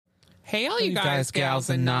Hey, all you guys, gals,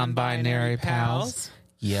 and non-binary pals.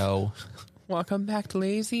 Yo. Welcome back to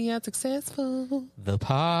Lazy Yet Successful. The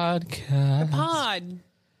podcast. The pod.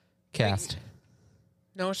 Cast.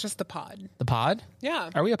 No, it's just the pod. The pod? Yeah.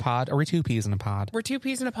 Are we a pod? Are we two peas in a pod? We're two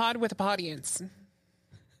peas in a pod with a audience.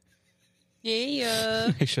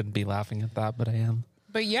 Yeah. I shouldn't be laughing at that, but I am.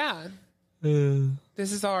 But yeah.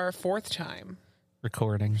 This is our fourth time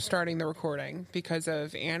Recording. starting the recording because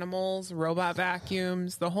of animals, robot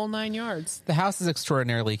vacuums, the whole 9 yards. The house is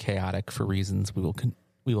extraordinarily chaotic for reasons we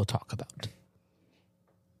will talk about.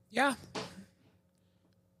 Yeah.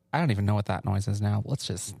 I don't even know what that noise is now. Let's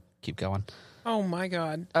just keep going. Oh my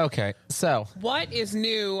God. Okay, so What is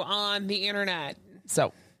new on the internet?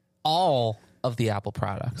 all of the Apple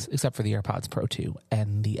products, except for the AirPods Pro 2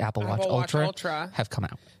 and the Apple Watch Ultra, have come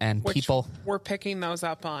out. And Which we're picking those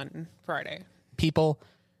up on Friday. people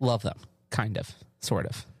love them. Kind of. Sort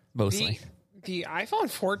of. Mostly. The iPhone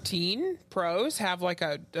 14 Pros have like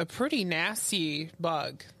a pretty nasty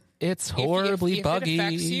bug. It's horribly if buggy. If it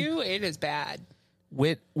affects you, it is bad.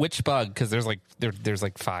 Which bug? Because there's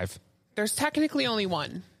like five. There's technically only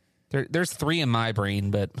one. There's three in my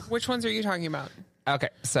brain, but Which ones are you talking about? okay.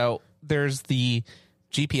 So there's the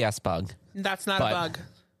GPS bug. That's not a bug.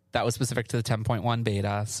 That was specific to the 10.1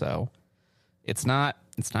 beta, so it's not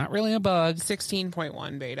really a bug.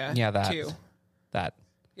 16.1 beta. Yeah, that. too. That.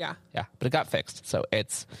 Yeah. Yeah, but it got fixed, so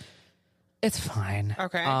it's fine.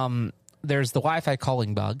 Okay. There's the Wi-Fi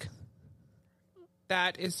calling bug,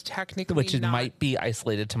 That is technically which it not, might be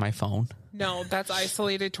isolated to my phone. No, that's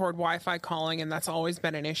isolated toward Wi-Fi calling, and that's always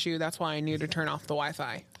been an issue. That's why I knew to turn off the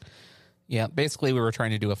Wi-Fi. Yeah, basically we were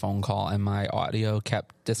trying to do a phone call and my audio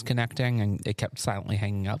kept disconnecting and it kept silently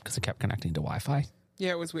hanging up because it kept connecting to Wi-Fi.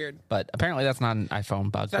 Yeah, it was weird. But apparently that's not an iPhone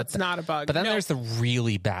bug. That's not a bug. But then No. there's the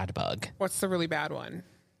really bad bug. What's the really bad one?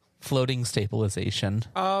 Floating stabilization.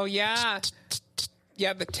 Oh, yeah.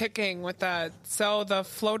 Yeah, the ticking with the... So the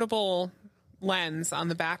floatable lens on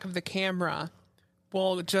the back of the camera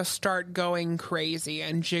will just start going crazy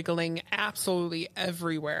and jiggling absolutely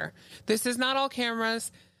everywhere. This is not all cameras.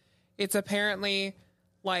 It's apparently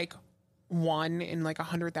like 1 in like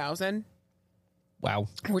 100,000, Wow.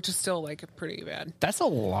 which is still like pretty bad. That's a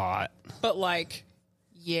lot. But like,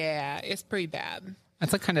 yeah, it's pretty bad.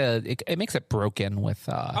 That's like kind of... It makes it broken with...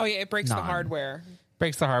 Oh, yeah, it breaks the hardware.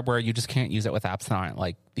 Breaks the hardware. You just can't use it with apps that aren't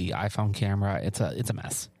like the iPhone camera. It's a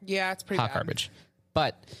mess. Yeah, it's pretty Hot bad. garbage.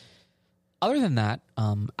 But other than that,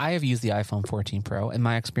 I have used the iPhone 14 Pro, and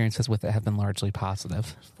my experiences with it have been largely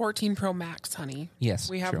positive. 14 Pro Max, honey. Yes,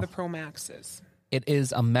 We have true. the Pro Maxes. It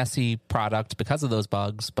is a messy product because of those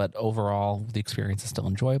bugs, but overall, the experience is still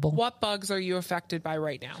enjoyable. What bugs are you affected by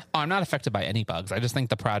right now? I'm not affected by any bugs. I just think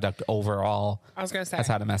the product overall I was going to say. has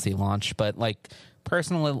had a messy launch. But like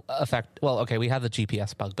personal effect, well, okay, we had the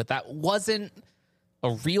GPS bug, but that wasn't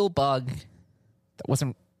a real bug. That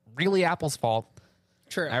wasn't really Apple's fault.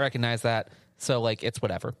 True. I recognize that. So like it's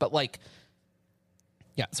whatever. But like,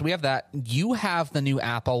 yeah, so we have that. You have the new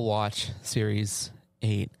Apple Watch Series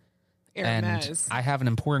 8. And Hermes. I have an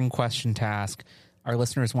important question to ask. Our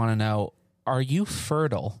listeners want to know, are you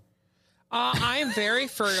fertile? I am very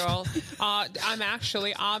fertile. I'm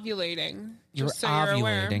actually ovulating. You're just so you're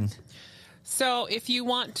aware. ovulating. So if you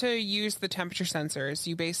want to use the temperature sensors,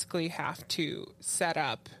 you basically have to set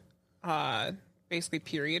up basically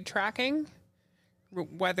period tracking,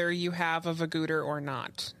 whether you have a Vagooter or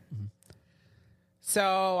not. Mm-hmm.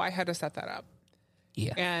 So I had to set that up.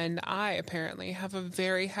 Yeah. And I apparently have a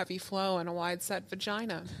very heavy flow and a wide set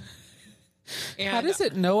vagina. And How does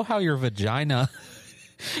it know how your vagina...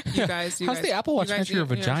 You guys, How's the Apple Watch measure your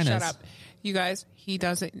vaginas? Shut up. You guys, he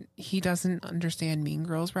doesn't understand Mean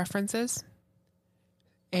Girls references.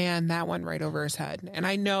 And that went right over his head. And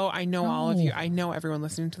I know all of you, I know everyone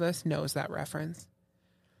listening to this knows that reference.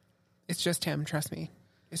 It's just him, trust me.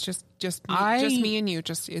 It's just me and you.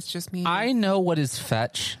 It's just me and you. I know what is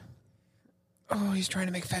fetch. Oh, he's trying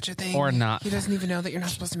to make fetch a thing. Or not. He doesn't even know that you're not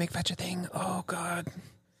supposed to make fetch a thing. Oh, God.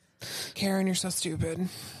 Karen, you're so stupid.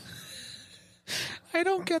 I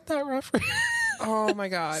don't get that reference. Oh, my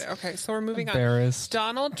God. Okay, so we're moving Embarrassed.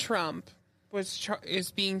 on. Donald Trump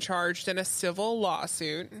is being charged in a civil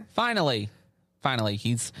lawsuit. Finally,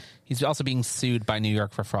 he's also being sued by New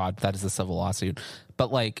York for fraud. That is a civil lawsuit.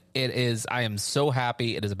 But like it is, I am so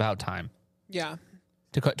happy. It is about time. Yeah.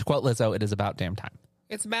 To quote Lizzo, it is about damn time.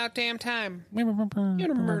 It's about damn time. I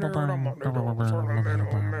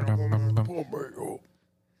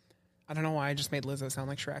don't know why I just made Lizzo sound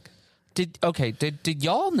like Shrek. Did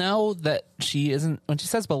y'all know that she isn't, when she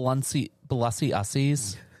says Balenci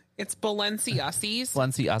Ussies, It's Balenciagas.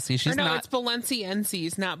 Balenciagas. She's no, not. it's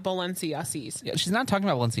Balencienses, not Balenciagas. Yeah, she's not talking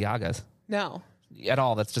about Balenciagas No. at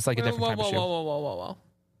all. That's just like a different type of shoe. Whoa.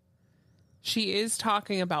 She is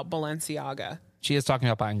talking about Balenciaga. She is talking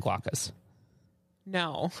about buying Glaucus.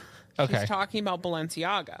 No. Okay. She's talking about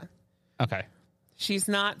Balenciaga. Okay. She's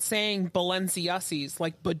not saying Balenciagas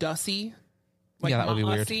like Badussi. Like Yeah, that would be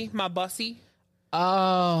weird. Ussy, my bussy.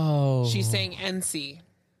 Oh. She's saying NC.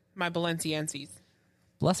 My Balencienses.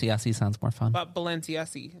 Balenciagas sounds more fun. But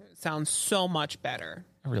Balenciaga sounds so much better.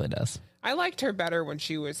 It really does. I liked her better when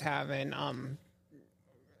she was having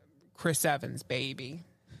Chris Evans' baby.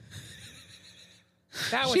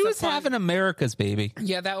 She was having America's baby.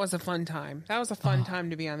 Yeah, that was a fun time. That was a fun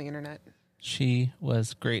time to be on the internet. She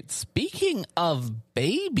was great. Speaking of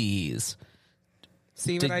babies,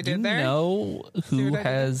 See what I did there? You know who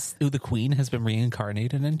the queen has been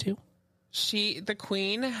reincarnated into? The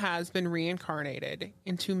queen has been reincarnated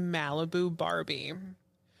into Malibu Barbie.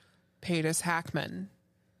 Paytas Hackman.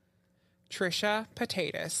 Trisha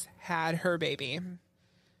Paytas had her baby.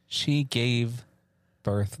 She gave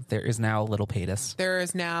birth. There is now a little Paytas. There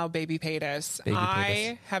is now baby Paytas.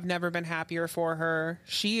 I have never been happier for her.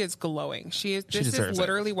 She is glowing. This is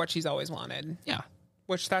literally what she's always wanted. Yeah.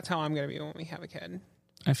 Which that's how I'm going to be when we have a kid.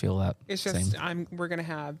 I feel that. It's just we're going to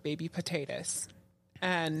have baby Paytas.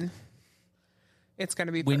 And it's going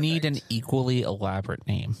to be perfect. We need an equally elaborate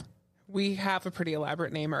name. We have a pretty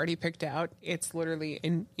elaborate name already picked out. It's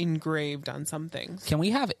literally engraved on some things. Can we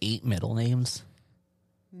have 8 middle names?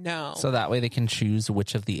 No. So that way they can choose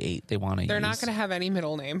which of the 8 they want to use. They're not going to have any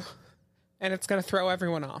middle name. And it's going to throw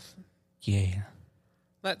everyone off. Yeah.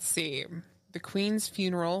 Let's see. The Queen's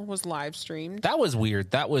funeral was live streamed. That was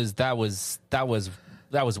weird. That was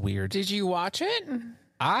weird. Did you watch it?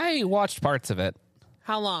 I watched parts of it.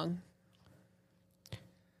 How long?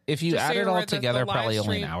 If you add it all together, probably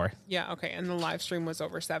only an hour. Yeah, okay. And the live stream was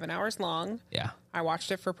over 7 hours long. Yeah. I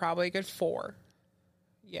watched it for probably a good 4.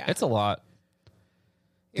 Yeah. It's a lot.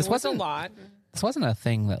 It was a lot. This wasn't a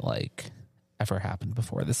thing that like ever happened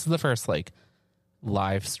before. This is the first like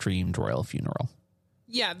live streamed royal funeral.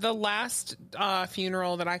 Yeah, the last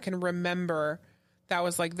funeral that I can remember that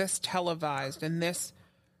was like this televised and this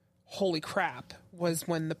holy crap was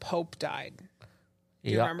when the Pope died. Do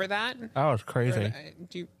you remember that? That was crazy.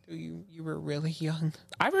 You were really young.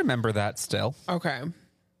 I remember that still. Okay.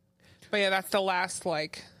 But yeah, that's the last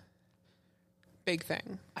like big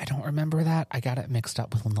thing. I don't remember that. I got it mixed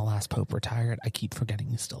up with when the last Pope retired. I keep forgetting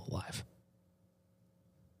he's still alive.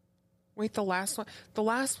 Wait, the last one? The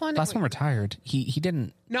last one? Last one retired. He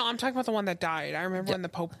didn't. No, I'm talking about the one that died. I remember when the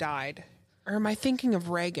Pope died. Or am I thinking of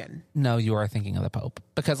Reagan? No, you are thinking of the Pope.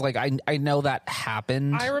 Because like I know that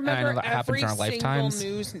happened. I remember and I know that happened every in our lifetimes.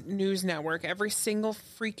 single news network, every single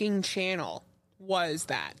freaking channel was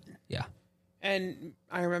that. Yeah. And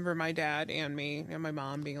I remember my dad and me and my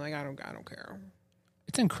mom being like, I don't care.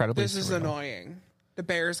 It's incredibly This is surreal. annoying. The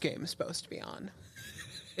Bears game is supposed to be on.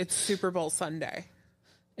 It's Super Bowl Sunday.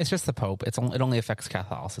 It's just the Pope. It only affects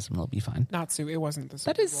Catholicism. It'll be fine. It wasn't the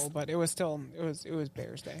Super Bowl, but it was still it was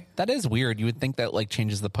Bears Day. That is weird. You would think that like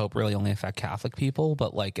changes of the Pope really only affect Catholic people,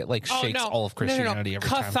 but like it like shakes all of Christianity every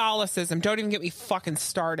time. Catholicism. Don't even get me fucking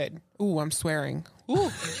started. Ooh, I'm swearing. Ooh.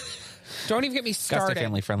 Don't even get me started. That's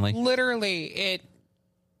family friendly. Literally,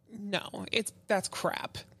 that's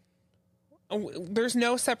crap. There's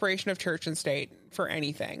no separation of church and state for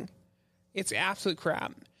anything. It's absolute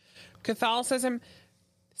crap. Catholicism,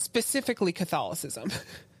 specifically Catholicism,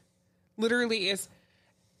 literally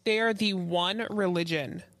they are the one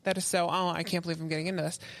religion that is so, I can't believe I'm getting into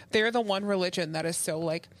this. They're the one religion that is so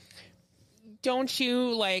like, don't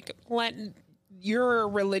you like let your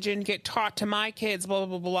religion get taught to my kids, blah,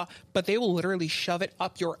 blah, blah, blah. But they will literally shove it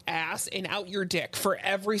up your ass and out your dick for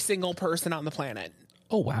every single person on the planet.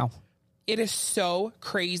 Oh, wow. It is so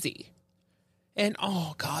crazy. And,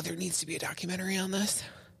 oh, God, there needs to be a documentary on this.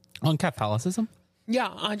 On Catholicism? Yeah,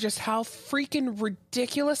 on just how freaking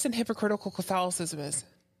ridiculous and hypocritical Catholicism is.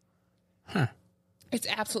 Huh. It's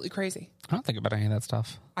absolutely crazy. I don't think about any of that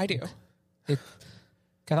stuff. I do.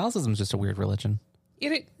 Catholicism is just a weird religion.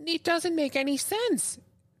 It doesn't make any sense.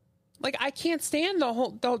 Like, I can't stand the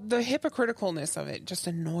hypocriticalness of it. It just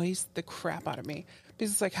annoys the crap out of me.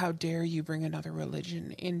 Because it's like, how dare you bring another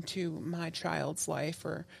religion into my child's life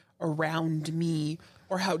or around me?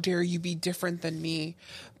 Or how dare you be different than me?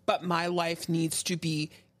 But my life needs to be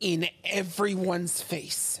in everyone's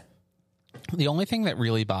face. The only thing that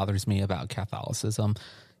really bothers me about Catholicism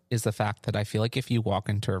is the fact that I feel like if you walk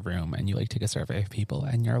into a room and you like take a survey of people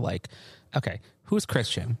and you're like, okay, who's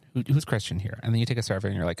Christian? Who's Christian here? And then you take a survey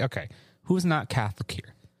and you're like, okay, who's not Catholic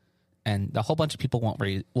here? and a whole bunch of people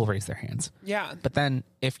will raise their hands. Yeah. But then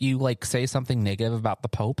if you like say something negative about the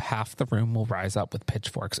Pope, half the room will rise up with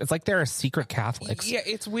pitchforks. It's like there are secret Catholics. Yeah,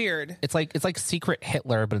 it's weird. It's like secret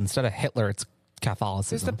Hitler, but instead of Hitler, it's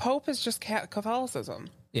Catholicism. Because the Pope is just Catholicism.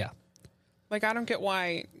 Yeah. Like, I don't get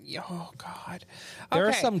why. Oh, God. There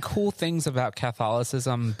are some cool things about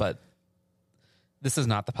Catholicism, but this is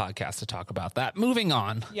not the podcast to talk about that. Moving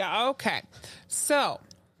on. Yeah, okay. So,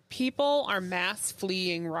 people are mass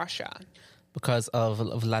fleeing Russia. Because of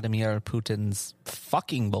Vladimir Putin's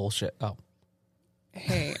fucking bullshit. Oh.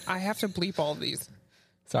 Hey, I have to bleep all these.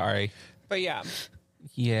 Sorry. But yeah.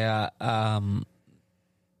 Yeah.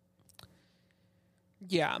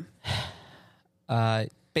 Yeah.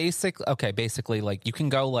 Basically, like, you can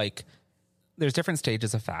go, like, there's different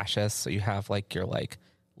stages of fascists. So you have, like, your, like,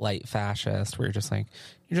 light fascist, where you're just like,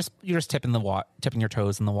 you're just tipping your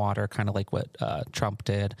toes in the water, kind of like what Trump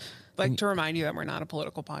did. Like, to remind you that we're not a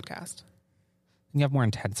political podcast. You have more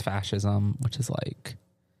intense fascism, which is like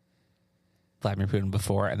Vladimir Putin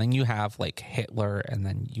before, and then you have like Hitler, and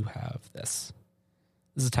then you have this.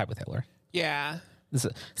 This is a type with Hitler. Yeah. This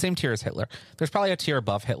is same tier as Hitler. There's probably a tier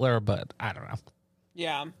above Hitler, but I don't know.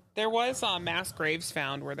 Yeah. There was mass graves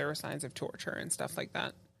found where there were signs of torture and stuff like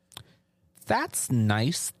that. That's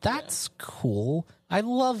nice. That's cool. I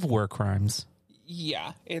love war crimes.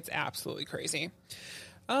 Yeah, it's absolutely crazy.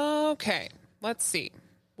 Okay, let's see.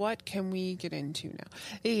 What can we get into now?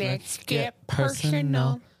 Let's get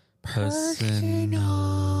personal.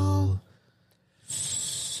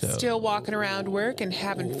 Still walking around work and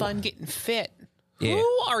having fun getting fit. Yeah.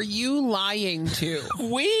 Who are you lying to?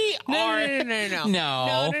 We are.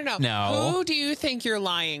 No. Who do you think you're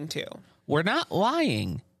lying to? We're not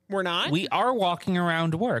lying. We're not? We are walking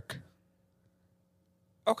around work.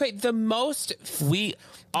 Okay, the most we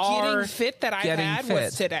are getting fit that I've had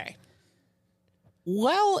was today.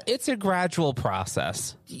 Well, it's a gradual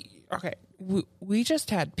process. Okay, we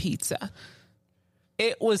just had pizza.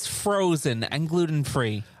 It was frozen and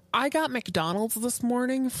gluten-free. I got McDonald's this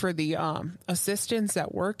morning for the assistants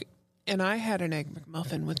at work, and I had an Egg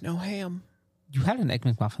McMuffin with no ham. You had an Egg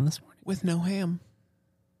McMuffin this morning? With no ham.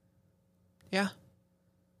 Yeah.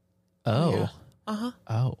 Oh. Yeah. Uh-huh.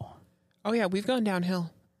 Oh, yeah, we've gone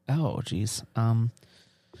downhill. Oh, geez. And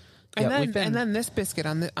then this biscuit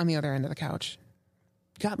on the other end of the couch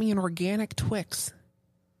got me an organic Twix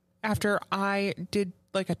after I did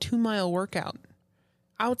like a 2-mile workout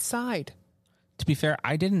outside. To be fair,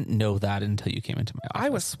 I didn't know that until you came into my office. I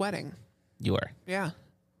was sweating. You were? Yeah.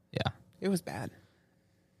 Yeah. It was bad.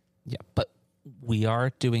 Yeah, but we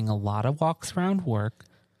are doing a lot of walks around work.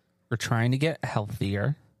 We're trying to get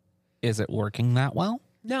healthier. Is it working that well?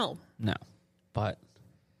 No. But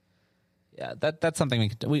yeah, that's something we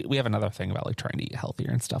could do. We have another thing about like trying to eat healthier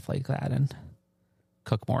and stuff like that and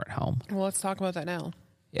cook more at home. Well, let's talk about that now.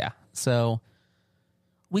 Yeah. So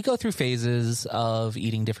we go through phases of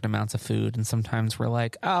eating different amounts of food, and sometimes we're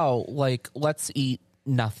like, oh, like let's eat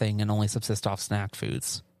nothing and only subsist off snack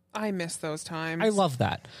foods. I miss those times. I love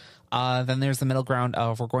that. Then there's the middle ground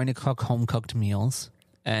of we're going to cook home cooked meals,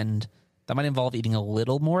 and that might involve eating a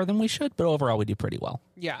little more than we should, but overall we do pretty well.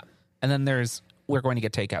 Yeah. And then we're going to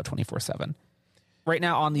get takeout 24/7. Right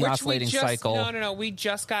now on the oscillating cycle. No. We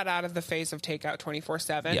just got out of the phase of takeout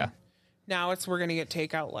 24/7. Yeah. Now we're going to get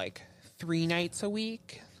takeout like 3 nights a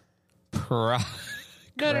week. No.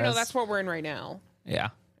 That's what we're in right now. Yeah.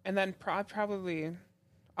 And then probably.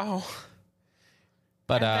 Oh.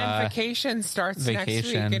 But and then vacation starts next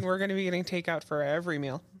week, and we're going to be getting takeout for every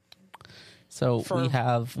meal. So we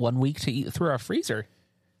have 1 week to eat through our freezer.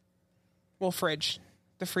 Well, fridge.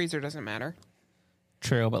 The freezer doesn't matter.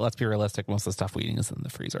 True, but let's be realistic. Most of the stuff we eating is in the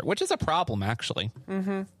freezer, which is a problem, actually.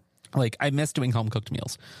 Mm-hmm. Like, I miss doing home-cooked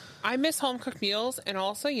meals. I miss home-cooked meals, and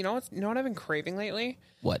also, you know what I've been craving lately?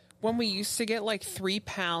 What? When we used to get, like, 3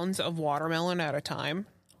 pounds of watermelon at a time.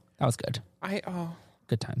 That was good.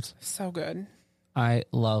 Good times. So good. I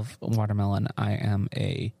love watermelon. I am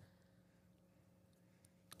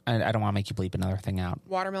I don't want to make you bleep another thing out.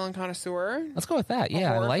 Watermelon connoisseur. Let's go with that.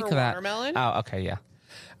 Yeah, I like that. Watermelon? Oh, okay, yeah.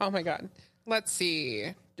 Oh, my God. Let's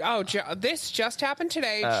see. Oh, this just happened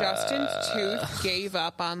today. Justin's tooth gave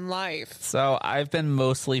up on life. So I've been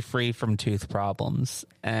mostly free from tooth problems.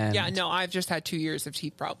 And yeah, no, I've just had 2 years of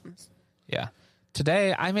teeth problems. Yeah.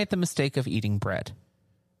 Today, I made the mistake of eating bread.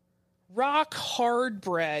 Rock hard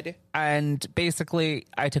bread. And basically,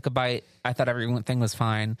 I took a bite. I thought everything was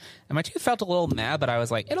fine. And my tooth felt a little mad, but I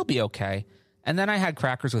was like, it'll be okay. And then I had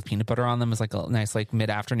crackers with peanut butter on them as like a nice like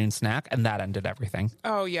mid-afternoon snack, and that ended everything.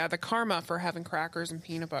 Oh, yeah. The karma for having crackers and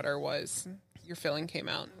peanut butter was your filling came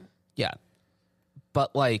out. Yeah.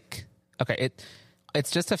 But like, okay,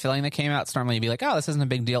 It's just a filling that came out. So normally you'd be like, oh, this isn't a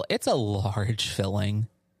big deal. It's a large filling.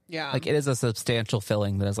 Yeah. Like, it is a substantial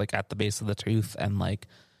filling that is, like, at the base of the tooth. And, like,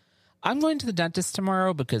 I'm going to the dentist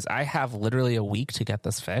tomorrow because I have literally a week to get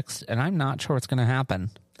this fixed, and I'm not sure what's going to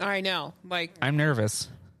happen. I know. Like, I'm nervous.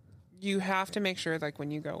 you have to make sure, like,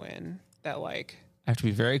 when you go in, that, like, I have to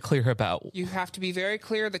be very clear about... you have to be very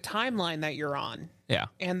clear the timeline that you're on. Yeah.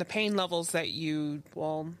 And the pain levels that you...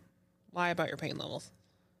 Well, lie about your pain levels.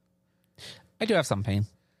 I do have some pain.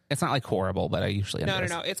 It's not, like, horrible, but I usually... No.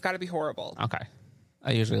 It's got to be horrible. Okay.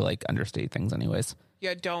 I usually, like, understate things anyways.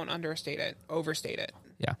 Yeah, don't understate it. Overstate it.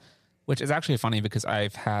 Yeah. Which is actually funny because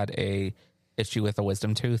I've had a issue with a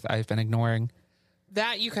wisdom tooth I've been ignoring.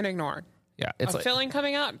 That you can ignore. Yeah. It's like, filling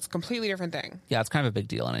coming out, it's a completely different thing. yeah, it's kind of a big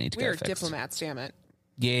deal, and I need to We get are it fixed. diplomats, damn it.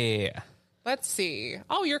 Yeah. Let's see.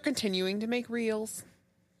 Oh, you're continuing to make reels.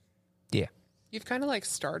 Yeah. You've kind of, like,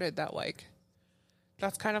 started that, like...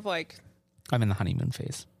 That's kind of like... I'm in the honeymoon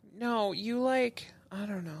phase. No, you, like... I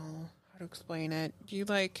don't know how to explain it. You,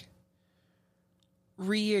 like...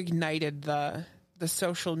 reignited the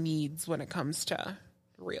social needs when it comes to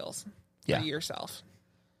reels. Yeah. For yourself.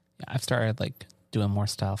 Yeah, I've started, like, doing more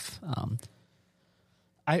stuff.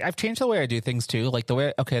 I've changed the way I do things too. Like the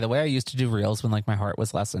way I used to do reels when, like, my heart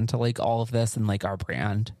was less into, like, all of this and, like, our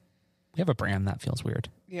brand. We have a brand that feels weird.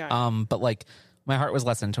 Yeah. But, like, my heart was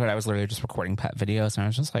less into it. I was literally just recording pet videos, and I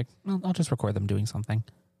was just like, well, I'll just record them doing something.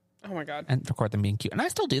 Oh my God. And record them being cute. And I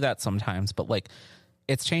still do that sometimes, but, like,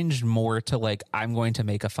 it's changed more to, like, I'm going to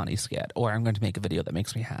make a funny skit, or I'm going to make a video that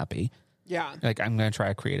makes me happy. Yeah. Like, I'm going to try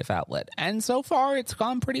a creative outlet. And so far, it's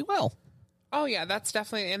gone pretty well. Oh yeah, that's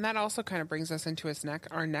definitely, and that also kind of brings us into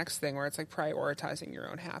our next thing, where it's like prioritizing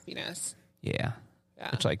your own happiness. Yeah.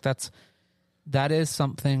 Yeah. Which, like, that is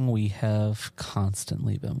something we have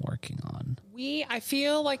constantly been working on. I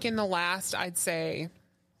feel like in the last, I'd say,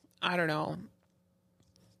 I don't know,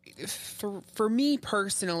 for me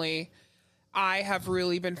personally, I have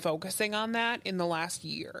really been focusing on that in the last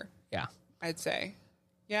year. Yeah. I'd say.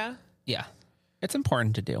 Yeah? Yeah. It's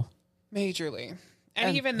important to do. Majorly.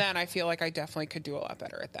 And even then, I feel like I definitely could do a lot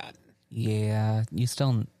better at that. Yeah. You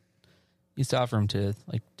still have room to,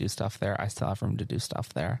 like, do stuff there. I still have room to do stuff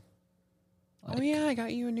there. Like, oh yeah, I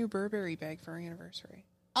got you a new Burberry bag for our anniversary.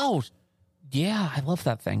 Oh, yeah. I love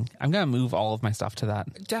that thing. I'm going to move all of my stuff to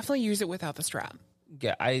that. Definitely use it without the strap.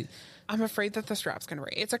 Yeah. I'm afraid that the strap's going to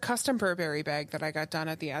break. It's a custom Burberry bag that I got done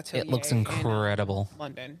at the atelier. It looks incredible. In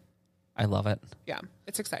London. I love it. Yeah,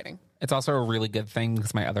 it's exciting. It's also a really good thing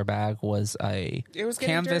because my other bag was a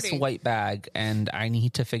canvas dirty. white bag, and I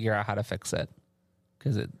need to figure out how to fix it.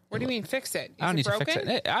 What do you mean fix it? I don't need to fix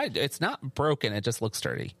it. It's not broken. It just looks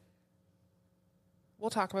dirty. We'll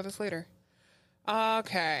talk about this later.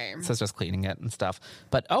 Okay. So it's just cleaning it and stuff.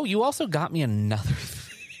 But, you also got me another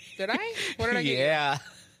Did I? What did I get? Yeah.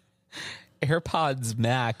 AirPods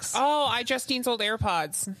Max. Oh, I Justine's old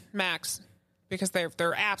AirPods Max. Because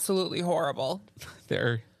they're absolutely horrible.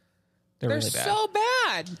 They're really bad. So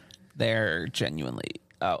bad. They're genuinely...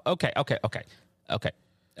 Oh, okay.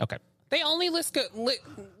 They only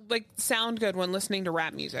sound good when listening to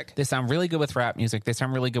rap music. They sound really good with rap music. They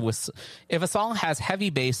sound really good with... If a song has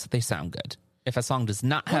heavy bass, they sound good. If a song does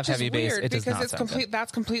not have heavy bass, it does not sound good.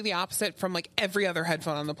 That's completely opposite from, like, every other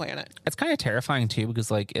headphone on the planet. It's kind of terrifying, too, because,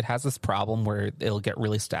 like, it has this problem where it'll get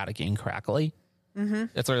really staticky and crackly. Mm-hmm.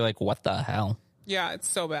 It's really like, what the hell? Yeah, it's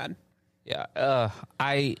so bad. Yeah.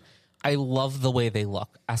 I love the way they look.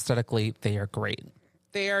 Aesthetically, they are great.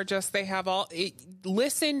 They have all...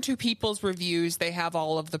 listen to people's reviews. They have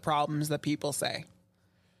all of the problems that people say.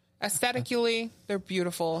 Aesthetically, they're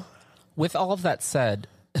beautiful. With all of that said,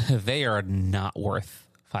 they are not worth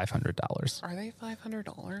 $500. Are they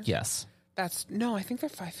 $500? Yes. No, I think they're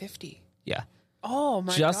 $550. Yeah. Oh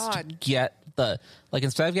my God. Just get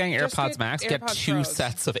instead of getting AirPods Max, get AirPods 2 Pros.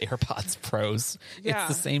 sets of AirPods Pros. Yeah.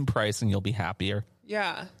 It's the same price and you'll be happier.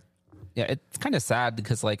 Yeah. Yeah, it's kind of sad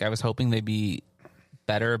because, like, I was hoping they'd be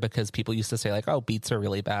better because people used to say, like, oh, Beats are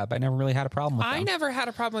really bad, but I never really had a problem with them. I never had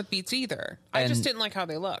a problem with Beats either. I just didn't like how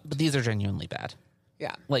they looked. But these are genuinely bad.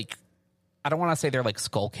 Yeah. Like, I don't want to say they're, like,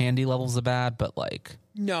 skull candy levels of bad, but, like...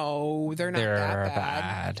 No, they're not that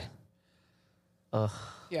bad. Ugh.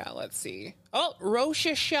 Yeah, let's see. Oh,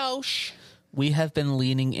 Rosh. We have been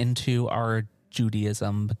leaning into our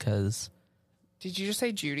Judaism because... Did you just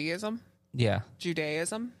say Judaism? Yeah.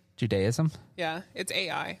 Judaism? Judaism? Yeah, it's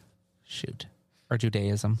AI. Shoot. Or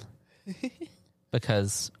Judaism.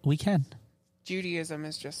 Because we can. Judaism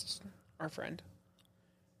is just our friend.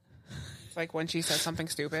 It's like when she says something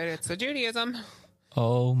stupid, it's a Judaism.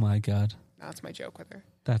 Oh my God. That's my joke with her.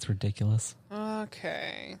 That's ridiculous.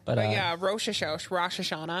 Okay. But yeah, Rosh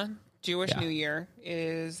Hashanah. Jewish New Year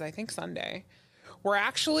is, I think, Sunday. We're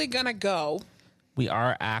actually going to go. We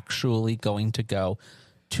are actually going to go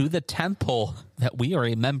to the temple that we are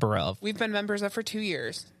a member of. We've been members of for 2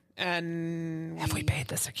 years. And have we paid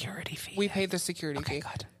the security fee? We paid the security fee.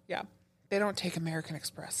 Good. Yeah. They don't take American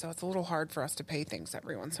Express, so it's a little hard for us to pay things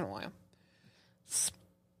every once in a while.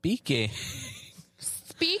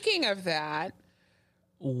 Speaking of that,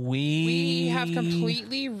 we have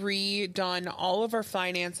completely redone all of our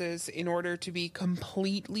finances in order to be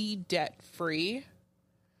completely debt-free.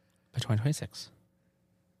 By 2026.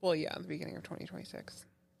 Well, yeah, the beginning of 2026.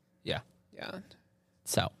 Yeah. Yeah.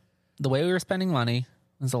 So, the way we were spending money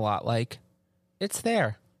was a lot like, it's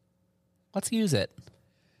there. Let's use it.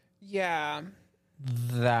 Yeah.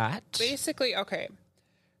 That. Basically, okay.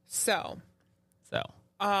 So.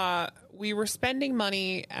 We were spending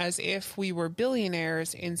money as if we were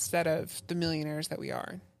billionaires instead of the millionaires that we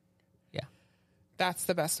are. Yeah. That's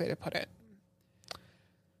the best way to put it.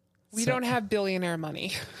 We don't have billionaire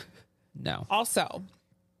money. No. Also,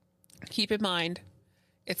 keep in mind,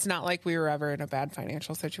 it's not like we were ever in a bad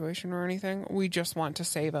financial situation or anything. We just want to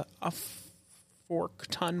save a fork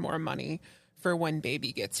ton more money for when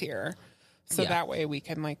baby gets here. So that way we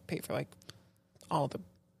can like pay for like all the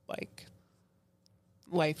like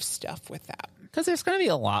life stuff with that. Because there's going to be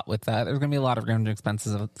a lot with that. There's going to be a lot of random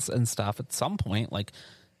expenses and stuff at some point. Like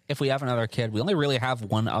if we have another kid, we only really have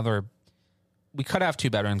one other. We could have 2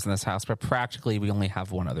 bedrooms in this house, but practically we only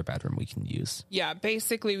have one other bedroom we can use. Yeah,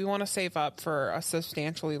 basically we want to save up for a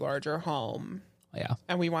substantially larger home. Yeah.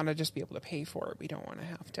 And we want to just be able to pay for it. We don't want to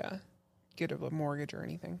have to get a mortgage or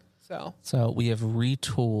anything. So we have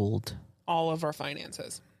retooled all of our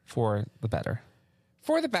finances. For the better.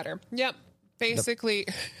 For the better. Yep. Basically,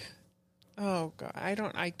 oh God, I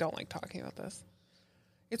don't like talking about this.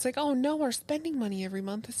 It's like, oh no, our spending money every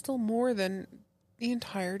month is still more than the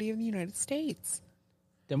entirety of the United States.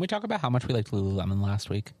 Didn't we talk about how much we liked Lululemon last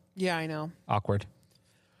week? Yeah, I know. Awkward.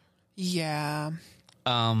 Yeah.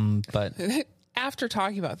 But after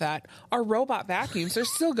talking about that, our robot vacuums are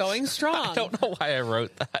still going strong. I don't know why I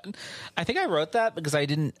wrote that. I think I wrote that because I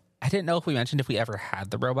didn't know if we mentioned if we ever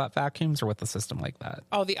had the robot vacuums or with the system like that.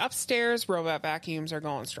 Oh, the upstairs robot vacuums are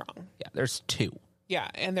going strong. Yeah, there's 2. Yeah,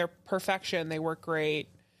 and they're perfection. They work great.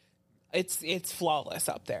 It's flawless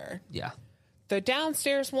up there. Yeah. The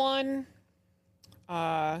downstairs one,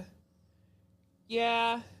 yeah,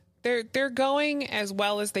 they're going as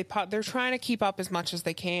well as they're trying to keep up as much as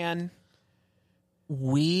they can.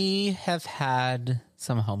 We have had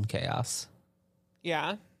some home chaos.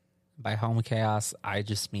 Yeah. By home chaos, I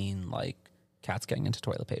just mean like cats getting into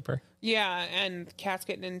toilet paper. Yeah, and cats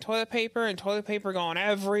getting in toilet paper and toilet paper going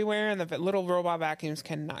everywhere, and the little robot vacuums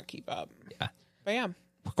cannot keep up. Yeah. But yeah.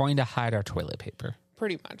 We're going to hide our toilet paper.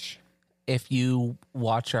 Pretty much. If you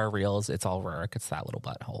watch our reels, it's all Rurik. It's that little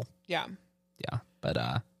butthole. Yeah. Yeah. But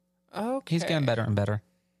okay. He's getting better and better.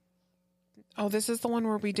 Oh, this is the one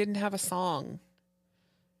where we didn't have a song.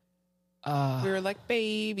 We were like,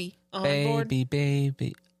 baby, on board.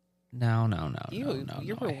 Baby. No.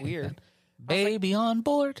 You were weird. Baby on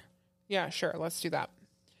board. Yeah, sure. Let's do that.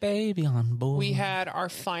 Baby on board. We had our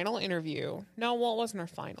final interview. No, well, it wasn't our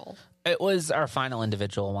final. It was our final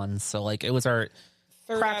individual one. So, like, it was our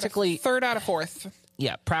third out of fourth.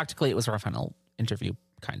 Yeah, practically it was our final interview,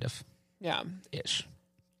 kind of. Yeah. Ish.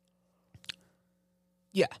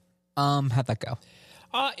 Yeah. How'd that go?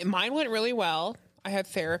 Mine went really well. I had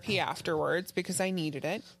therapy afterwards because I needed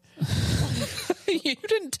it. You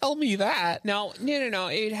didn't tell me that. No.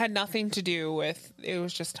 It had nothing to do with, it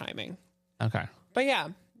was just timing. Okay. But yeah,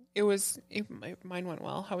 mine went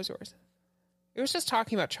well. How was yours? It was just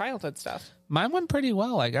talking about childhood stuff. Mine went pretty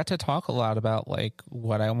well. I got to talk a lot about like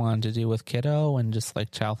what I wanted to do with kiddo and just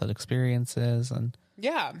like childhood experiences and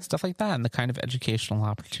stuff like that and the kind of educational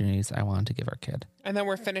opportunities I wanted to give our kid. And then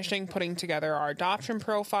we're finishing putting together our adoption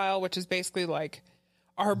profile, which is basically like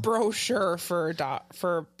our brochure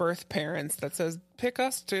for birth parents that says pick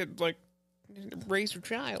us to like raise your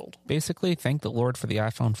child. Basically, thank the Lord for the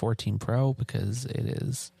iPhone 14 Pro because it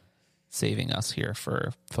is saving us here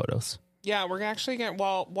for photos. Yeah, we're actually going to,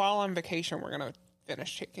 while on vacation, we're going to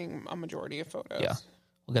finish taking a majority of photos. Yeah.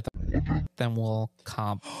 We'll get them. Then we'll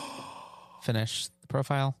finish the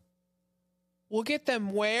profile. We'll get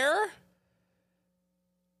them where?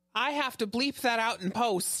 I have to bleep that out in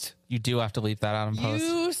post. You do have to bleep that out in post.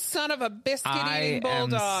 You son of a biscuit-eating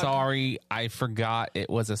bulldog. I am sorry. I forgot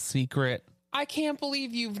it was a secret. I can't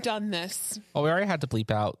believe you've done this. Oh, we already had to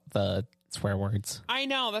bleep out the swear words. I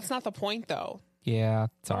know. That's not the point, though. Yeah,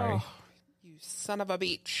 sorry. Oh, you son of a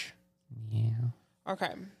beach. Yeah.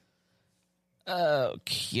 Okay.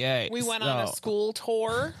 Okay. We went on a school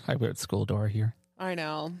tour. I wrote school door here. I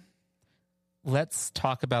know. Let's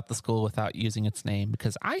talk about the school without using its name,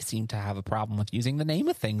 because I seem to have a problem with using the name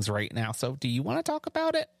of things right now. So do you want to talk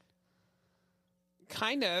about it?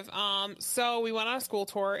 Kind of. So we went on a school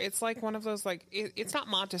tour. It's like one of those, like, it's not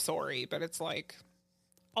Montessori, but it's like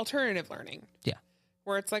alternative learning. Yeah.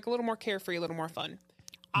 Where it's like a little more carefree, a little more fun.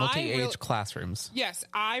 Multi-age classrooms. Yes,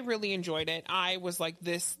 I really enjoyed it. I was like,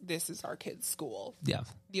 this is our kids' school. Yeah.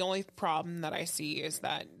 The only problem that I see is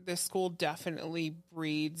that this school definitely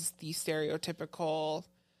breeds the stereotypical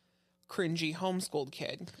cringy homeschooled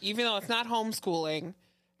kid. Even though it's not homeschooling,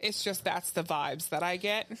 it's just that's the vibes that I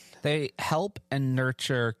get. They help and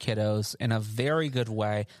nurture kiddos in a very good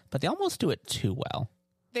way, but they almost do it too well.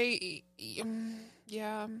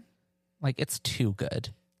 Yeah. Like, it's too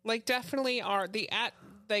good. Like, definitely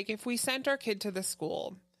like, if we sent our kid to the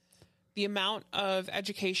school, the amount of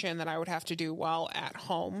education that I would have to do while at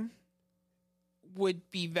home would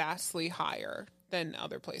be vastly higher than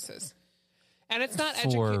other places. And it's not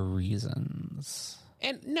for reasons.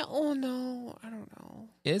 And no, I don't know.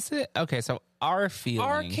 Is it? Okay, so our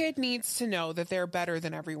kid needs to know that they're better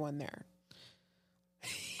than everyone there.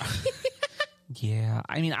 Yeah.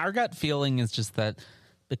 I mean, our gut feeling is just that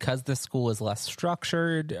because this school is less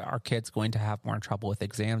structured, our kid's going to have more trouble with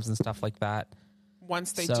exams and stuff like that.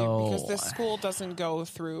 Once they do, because this school doesn't go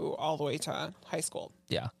through all the way to high school.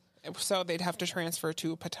 Yeah. So they'd have to transfer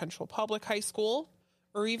to a potential public high school,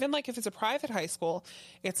 or even like if it's a private high school,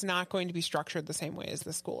 it's not going to be structured the same way as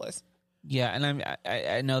this school is. Yeah, and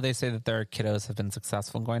I know they say that their kiddos have been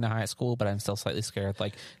successful in going to high school, but I'm still slightly scared.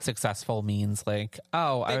 Like, successful means like,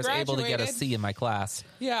 oh, I was able to get a C in my class.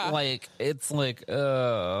 Yeah. Like, it's like,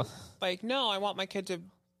 like, no, I want my kid to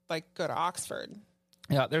like go to Oxford.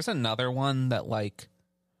 Yeah, there's another one that like,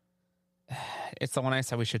 it's the one I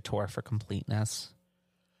said we should tour for completeness.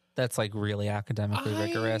 That's like really academically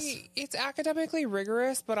rigorous. It's academically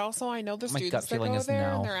rigorous, but also I know the students that go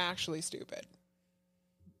there and they're actually stupid.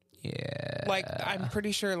 Yeah. Like, I'm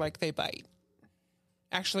pretty sure, like, they bite.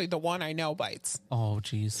 Actually, the one I know bites. Oh,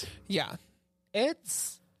 geez. Yeah.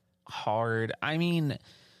 It's hard. I mean,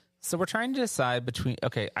 so we're trying to decide between,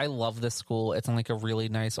 okay, I love this school. It's in, like, a really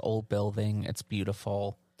nice old building. It's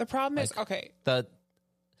beautiful. The problem is, okay. The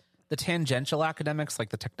tangential academics, like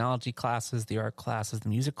the technology classes, the art classes, the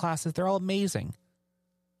music classes, they're all amazing.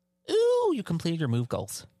 Ooh, you completed your move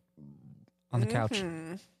goals on the couch,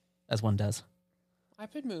 as one does.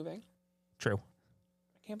 I've been moving. True.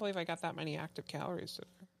 I can't believe I got that many active calories today.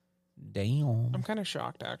 Damn. I'm kind of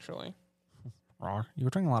shocked, actually. You were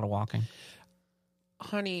doing a lot of walking.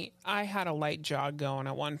 Honey, I had a light jog going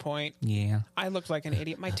at one point. Yeah. I looked like an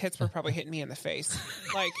idiot. My tits were probably hitting me in the face.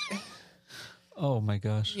 Like, oh my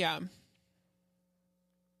gosh. Yeah.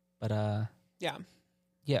 But, yeah.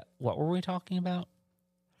 Yeah. What were we talking about?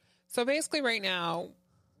 So basically right now,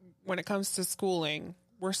 when it comes to schooling,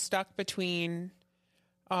 we're stuck between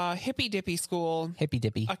hippy dippy school,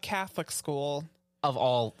 a Catholic school, of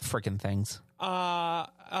all freaking things, a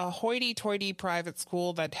hoity-toity private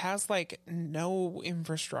school that has like no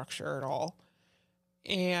infrastructure at all,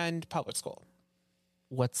 and public school.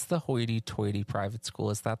 What's the hoity-toity private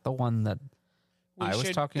school? Is that the one that I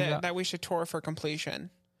was talking about? That we should tour for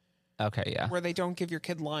completion. Okay, yeah. Where they don't give your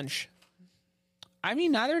kid lunch. I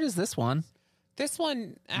mean, neither does this one. This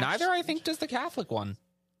one, neither I think does the Catholic one.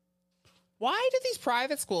 Why do these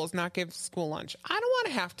private schools not give school lunch? I don't want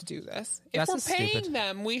to have to do this. If we're paying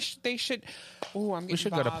them, they should. Oh, I'm getting. We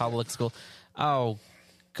should go to public school. Oh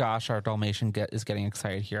gosh, our Dalmatian is getting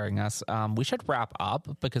excited hearing us. We should wrap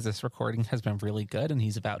up because this recording has been really good, and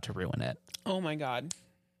he's about to ruin it. Oh my god.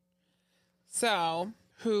 So,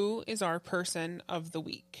 who is our person of the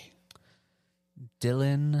week?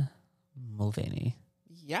 Dylan Mulvaney.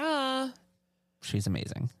 Yeah. She's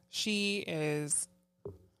amazing. She is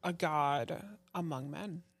a god among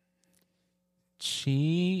men.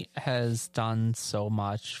 She has done so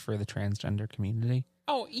much for the transgender community.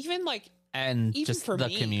 Oh, even like... And even just for the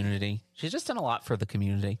me. Community. She's just done a lot for the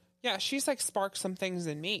community. Yeah, she's like sparked some things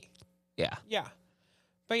in me. Yeah. Yeah.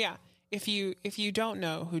 But yeah, if you don't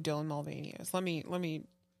know who Dylan Mulvaney is, let me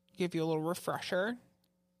give you a little refresher.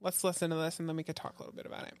 Let's listen to this and then we could talk a little bit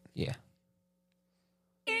about it. Yeah.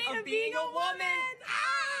 Of being a woman.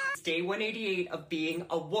 It's day 188 of being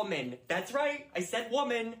a woman. That's right. I said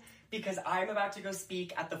woman because I'm about to go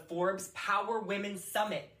speak at the Forbes Power Women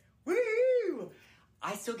Summit. Woo!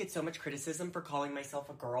 I still get so much criticism for calling myself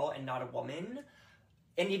a girl and not a woman.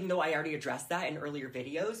 And even though I already addressed that in earlier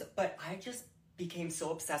videos, but I just became so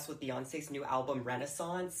obsessed with Beyonce's new album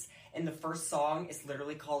Renaissance, and the first song is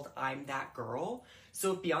literally called I'm That Girl.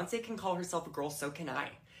 So if Beyonce can call herself a girl, so can I.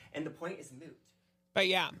 And the point is moot. But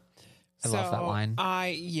yeah. I love that line.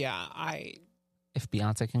 If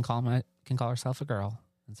Beyonce can call herself a girl,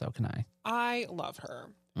 and so can I. I love her.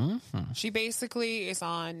 Mm-hmm. She basically is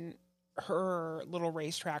on her little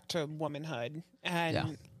racetrack to womanhood,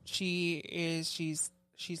 and she's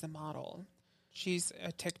a model. She's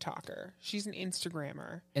a TikToker. She's an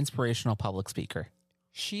Instagrammer. Inspirational public speaker.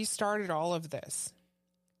 She started all of this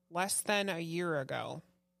less than a year ago.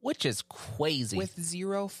 Which is crazy. With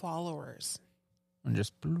 0 followers. And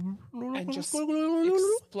just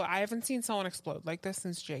I haven't seen someone explode like this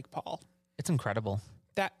since Jake Paul. It's incredible.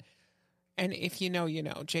 And if you know,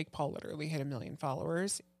 Jake Paul literally hit 1 million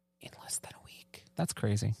followers in less than a week. That's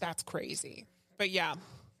crazy. That's crazy. But yeah,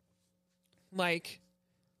 like,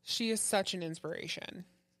 she is such an inspiration.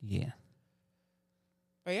 Yeah.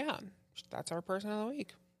 But yeah, that's our person of the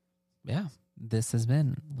week. Yeah. This has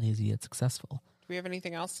been Lazy Yet Successful. Do we have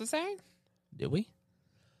anything else to say? Do we?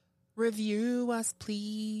 Review us,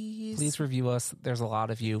 please. Please review us. There's a lot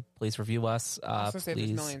of you. Please review us. I was gonna say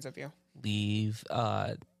there's millions of you. Leave.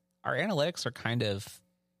 Our analytics are kind of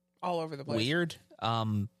all over the place. Weird.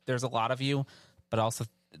 There's a lot of you, but also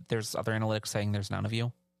there's other analytics saying there's none of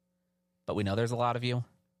you. But we know there's a lot of you.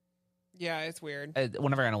 Yeah, it's weird.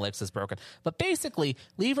 One of our analytics is broken. But basically,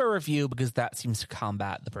 leave a review because that seems to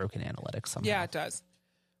combat the broken analytics somehow. Yeah, it does.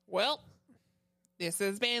 Well, this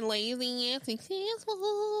has been Lazy and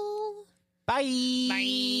Successful. Bye.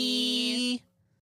 Bye.